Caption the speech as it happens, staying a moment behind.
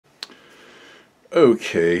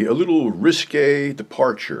Okay, a little risque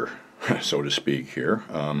departure, so to speak here.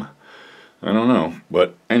 I don't know,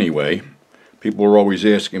 but anyway, people are always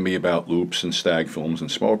asking me about loops and stag films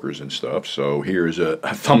and smokers and stuff, so here's a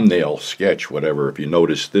thumbnail sketch, whatever. If you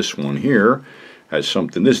notice, this one here has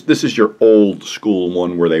something. This is your old school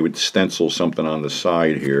one where they would stencil something on the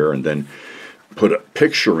side here and then put a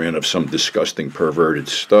picture in of some disgusting perverted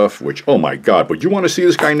stuff, which, oh my God, but you want to see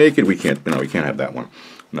this guy naked? We can't, we can't have that one.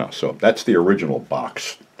 No, so that's the original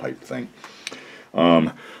box type thing.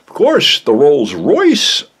 Of course, the Rolls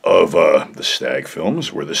Royce of the Stag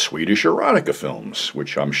films were the Swedish erotica films,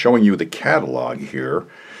 which I'm showing you the catalog here,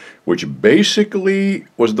 which basically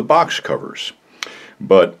was the box covers.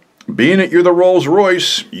 But being that you're the Rolls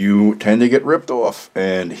Royce, you tend to get ripped off.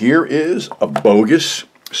 And here is a bogus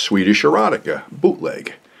Swedish erotica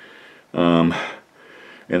bootleg.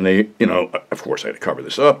 And they, of course I had to cover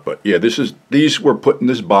this up, but yeah, these were put in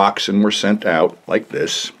this box and were sent out like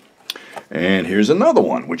this. And here's another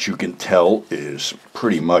one, which you can tell is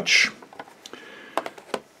pretty much,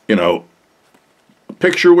 a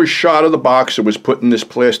picture was shot of the box. It was put in this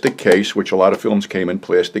plastic case, which a lot of films came in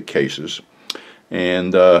plastic cases.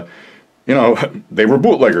 And, they were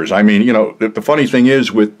bootleggers. I mean, the funny thing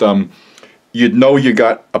is with, you'd know you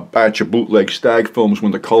got a batch of bootleg Stag films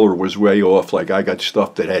when the color was way off. Like I got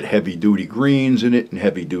stuff that had heavy-duty greens in it and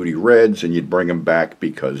heavy-duty reds, and you'd bring them back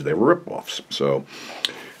because they were rip-offs. So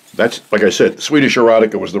that's, like I said, Swedish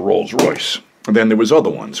erotica was the Rolls Royce. And then there was other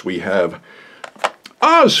ones. We have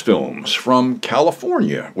Oz Films from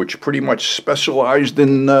California, which pretty much specialized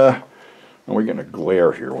in, oh, we're getting a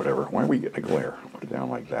glare here, whatever. Why are we getting a glare? Put it down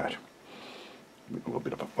like that. A little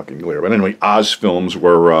bit of a fucking glare. But anyway, Oz Films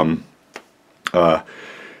were,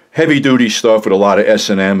 heavy-duty stuff with a lot of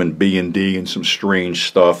S&M and B&D and some strange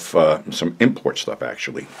stuff, some import stuff,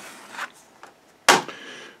 actually.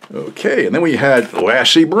 Okay, and then we had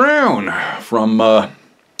Lassie Brown from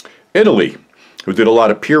Italy, who did a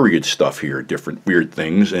lot of period stuff here, different weird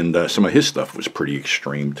things, and some of his stuff was pretty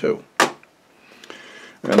extreme, too.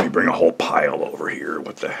 Let me bring a whole pile over here.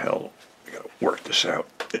 What the hell? I gotta work this out.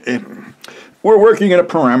 We're working in the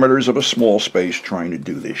parameters of a small space trying to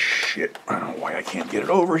do this shit. I don't know why I can't get it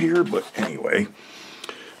over here, but anyway.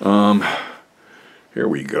 Here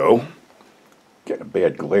we go. Getting a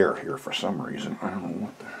bad glare here for some reason. I don't know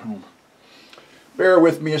what the hell. Bear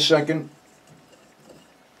with me a second.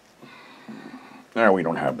 Now we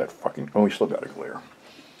don't have that fucking... Oh, we still got a glare.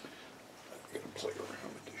 I gotta play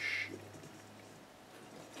around with this shit.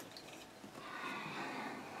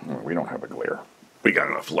 No, we don't have a glare. We got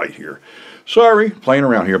enough light here. Sorry, playing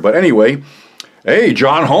around here. But anyway, hey,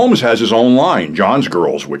 John Holmes has his own line, John's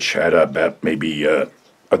Girls, which had about maybe a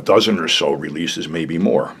dozen or so releases, maybe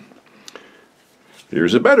more.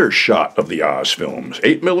 Here's a better shot of the Oz films,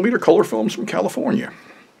 8mm color films from California.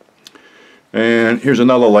 And here's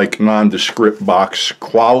another like nondescript box,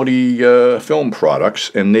 quality film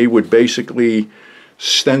products, and they would basically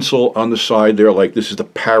stencil on the side there like this is the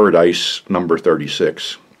Paradise number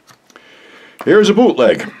 36. Here's a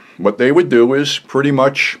bootleg. What they would do is pretty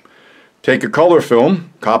much take a color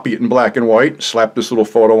film, copy it in black and white, slap this little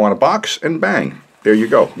photo on a box, and bang. There you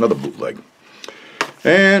go, another bootleg.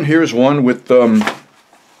 And here's one with,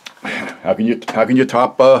 how can you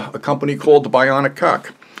top a company called the Bionic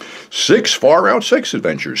Cock? 6 Far Out Sex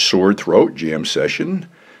Adventures, Sword Throat, Jam Session,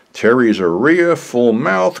 Terry's Aria, Full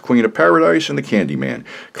Mouth, Queen of Paradise, and the Candyman.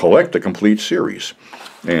 Collect the complete series.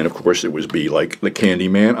 And of course it would be like the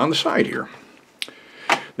Candyman on the side here.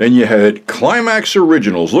 Then you had Climax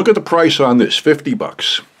Originals. Look at the price on this, 50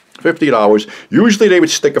 bucks. $50. Usually they would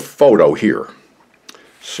stick a photo here.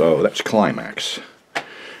 So that's Climax.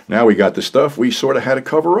 Now we got the stuff we sort of had to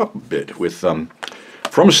cover up a bit with,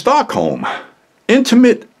 from Stockholm,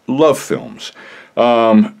 Intimate Love Films.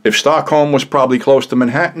 If Stockholm was probably close to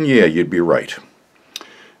Manhattan, yeah, you'd be right.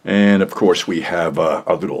 And of course we have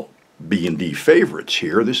a little B&D favorites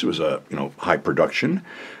here. This was a, high production.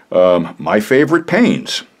 My Favorite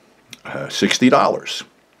Pains, $60.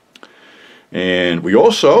 And we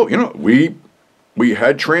also, we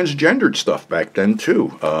had transgendered stuff back then too,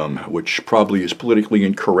 which probably is politically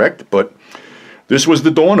incorrect, but this was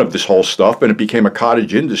the dawn of this whole stuff, and it became a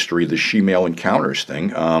cottage industry, the she-male encounters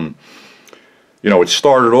thing. It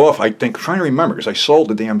started off, I think, I'm trying to remember, because I sold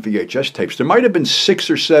the damn VHS tapes. There might have been 6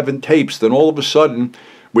 or 7 tapes, then all of a sudden,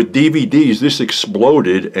 with DVDs, this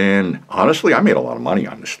exploded, and honestly, I made a lot of money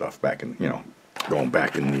on this stuff back in, going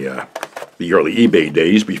back in the early eBay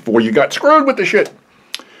days before you got screwed with the shit.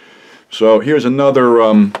 So here's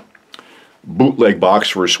another bootleg box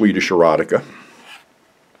for a Swedish erotica.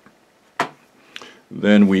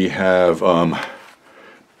 Then we have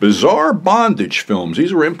Bizarre bondage films.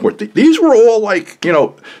 These were import. These were all like, you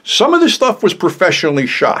know, some of this stuff was professionally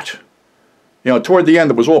shot. You know, toward the end,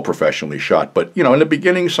 it was all professionally shot. But, you know, in the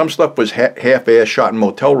beginning, some stuff was half-ass shot in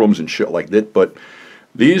motel rooms and shit like that. But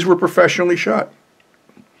these were professionally shot.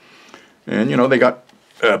 And, you know, they got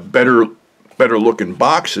better looking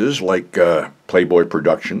boxes like Playboy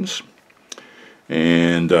Productions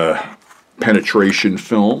and Penetration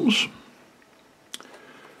Films,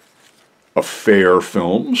 Affair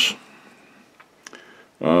Films,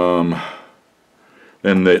 and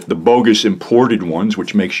the bogus imported ones,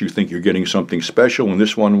 which makes you think you're getting something special. And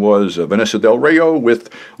this one was Vanessa Del Rio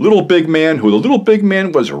with Little Big Man, who the Little Big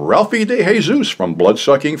Man was Ralphie De Jesus from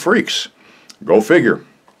Bloodsucking Freaks. Go figure.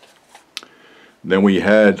 Then we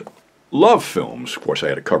had Love Films. Of course, I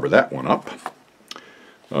had to cover that one up.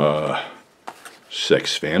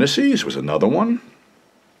 Sex Fantasies was another one.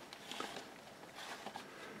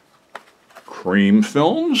 Cream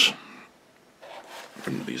Films.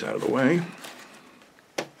 Move these out of the way.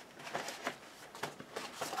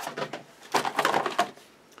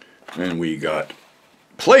 And we got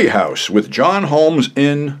Playhouse with John Holmes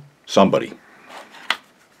in Somebody.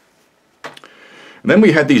 And then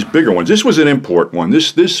we had these bigger ones. This was an import one.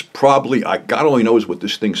 This probably, God only knows what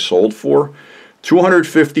this thing sold for.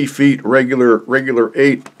 250 feet, regular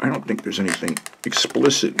 8. I don't think there's anything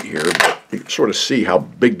explicit here, but you can sort of see how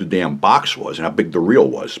big the damn box was and how big the reel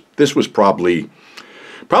was. This was probably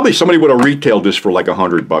somebody would have retailed this for like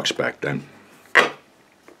 $100 back then.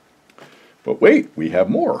 But wait, we have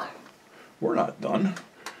more. We're not done.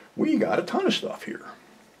 We got a ton of stuff here.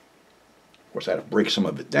 Of course, I had to break some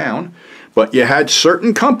of it down. But you had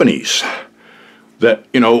certain companies that,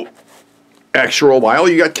 you know, after a while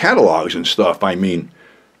you got catalogs and stuff. I mean,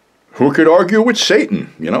 who could argue with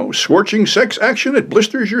Satan? You know, scorching sex action that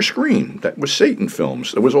blisters your screen. That was Satan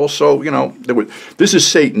Films. There was also, you know, this is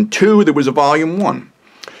Satan 2. There was a volume 1.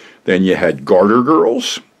 Then you had Garter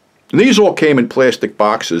Girls. And these all came in plastic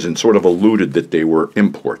boxes and sort of alluded that they were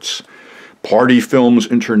imports. Party Films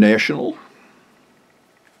International.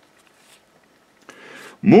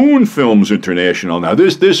 Moon Films International. Now,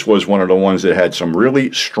 this was one of the ones that had some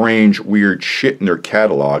really strange, weird shit in their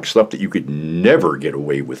catalog, stuff that you could never get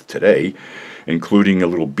away with today, including a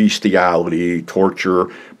little bestiality, torture,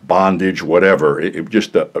 bondage, whatever. It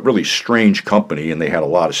just a really strange company, and they had a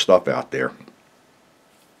lot of stuff out there.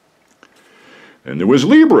 And there was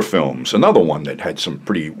Libra Films, another one that had some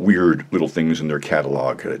pretty weird little things in their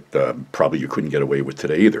catalog that probably you couldn't get away with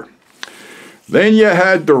today either. Then you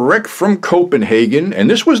had Direct from Copenhagen, and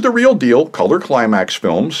this was the real deal, Color Climax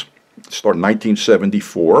Films. It started in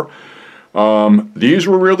 1974. These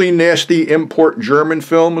were really nasty import German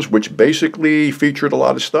films, which basically featured a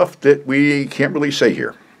lot of stuff that we can't really say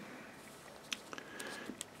here.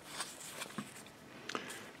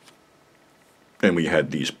 And we had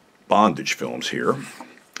these bondage films here.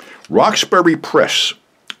 Roxbury Press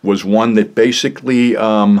was one that basically,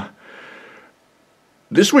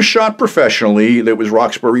 this was shot professionally. There was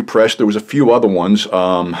Roxbury Press. There was a few other ones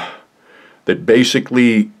that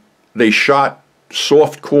basically, they shot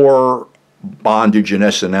softcore bondage and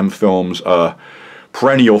S&M films.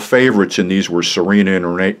 Perennial favorites in these were Serena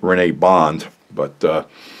and Renee Bond, but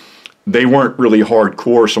they weren't really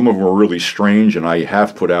hardcore. Some of them were really strange, and I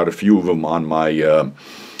have put out a few of them on my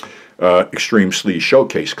Extreme Sleaze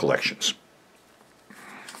Showcase collections.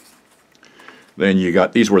 Then you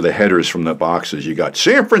got, these were the headers from the boxes. You got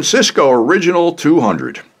San Francisco Original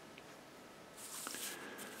 200.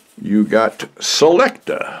 You got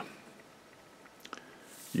Selecta.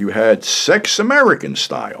 You had Sex American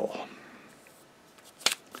Style.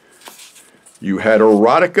 You had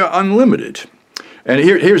Erotica Unlimited. And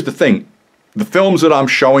here's the thing. The films that I'm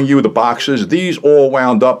showing you, the boxes, these all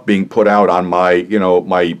wound up being put out on my, you know,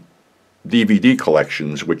 my DVD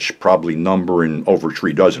collections, which probably number in over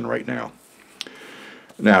 3 dozen right now.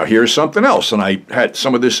 Now, here's something else, and I had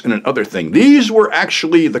some of this in another thing. These were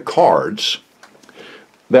actually the cards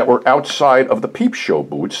that were outside of the peep show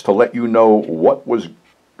booths to let you know what was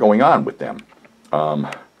going on with them.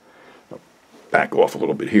 Back off a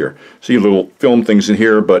little bit here. See little film things in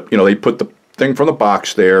here, but, you know, they put the thing from the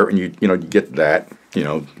box there, and you get that. You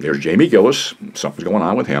know, there's Jamie Gillis. Something's going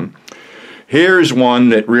on with him. Here's one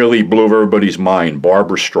that really blew everybody's mind,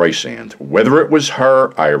 Barbara Streisand. Whether it was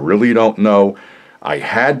her, I really don't know. I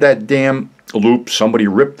had that damn loop. Somebody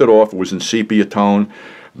ripped it off. It was in sepia tone.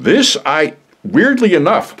 This, weirdly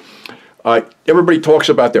enough, everybody talks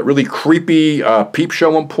about that really creepy Peep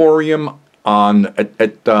Show Emporium. on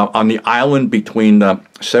the island between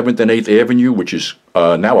 7th and 8th Avenue, which is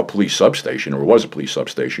now a police substation, or was a police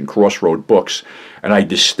substation, Crossroad Books. And I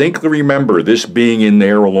distinctly remember this being in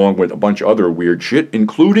there along with a bunch of other weird shit,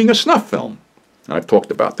 including a snuff film. And I've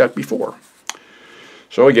talked about that before.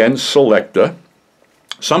 So again, Selecta.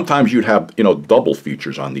 Sometimes you'd have, double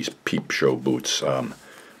features on these peep show booths.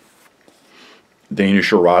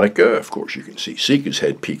 Danish erotica, of course, you can see Sika's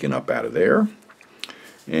head peeking up out of there.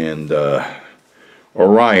 And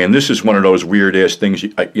Orion, this is one of those weird-ass things,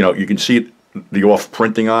 you can see the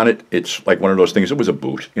off-printing on it. It's like one of those things. It was a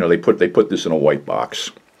boot. They put this in a white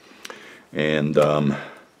box. And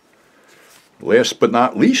last but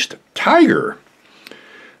not least, Tiger.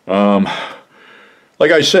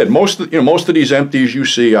 Like I said, most of these empties you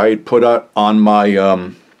see, I had put out on my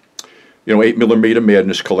 8mm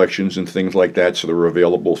Madness collections and things like that, so they're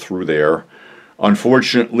available through there.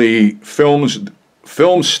 Unfortunately,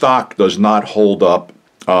 film stock does not hold up.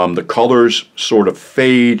 The colors sort of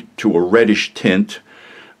fade to a reddish tint.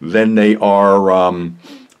 Then they are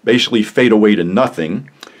basically fade away to nothing.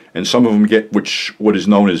 And some of them get what is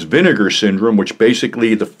known as vinegar syndrome, which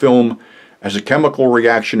basically the film has a chemical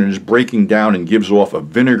reaction and is breaking down and gives off a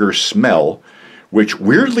vinegar smell, which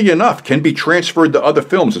weirdly enough can be transferred to other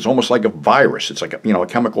films. It's almost like a virus. It's like a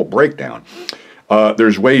chemical breakdown.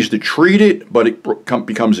 There's ways to treat it, but it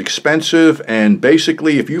becomes expensive. And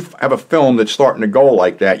basically, if you have a film that's starting to go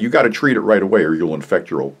like that, you got to treat it right away, or you'll infect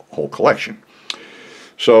your whole collection.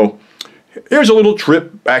 So here's a little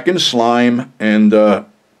trip back in slime, and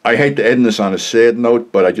I hate to end this on a sad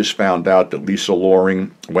note, but I just found out that Lisa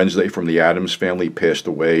Loring, Wednesday from the Addams Family, passed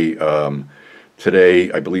away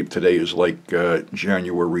today. I believe today is like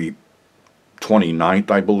January 29th,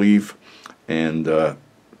 I believe, and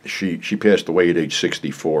she passed away at age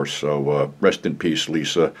 64. So rest in peace,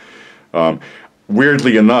 Lisa.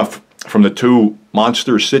 Weirdly enough, from the two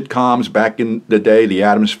monster sitcoms back in the day, the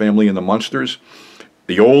Addams Family and the Munsters,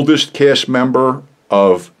 the oldest cast member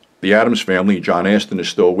of the Addams Family, John Astin, is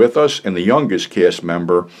still with us, and the youngest cast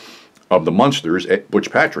member of the Munsters,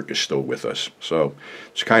 Butch Patrick, is still with us. So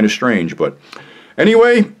it's kind of strange, but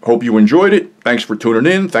anyway, hope you enjoyed it. Thanks for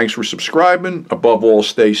tuning in. Thanks for subscribing. Above all,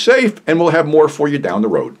 stay safe, and we'll have more for you down the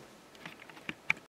road.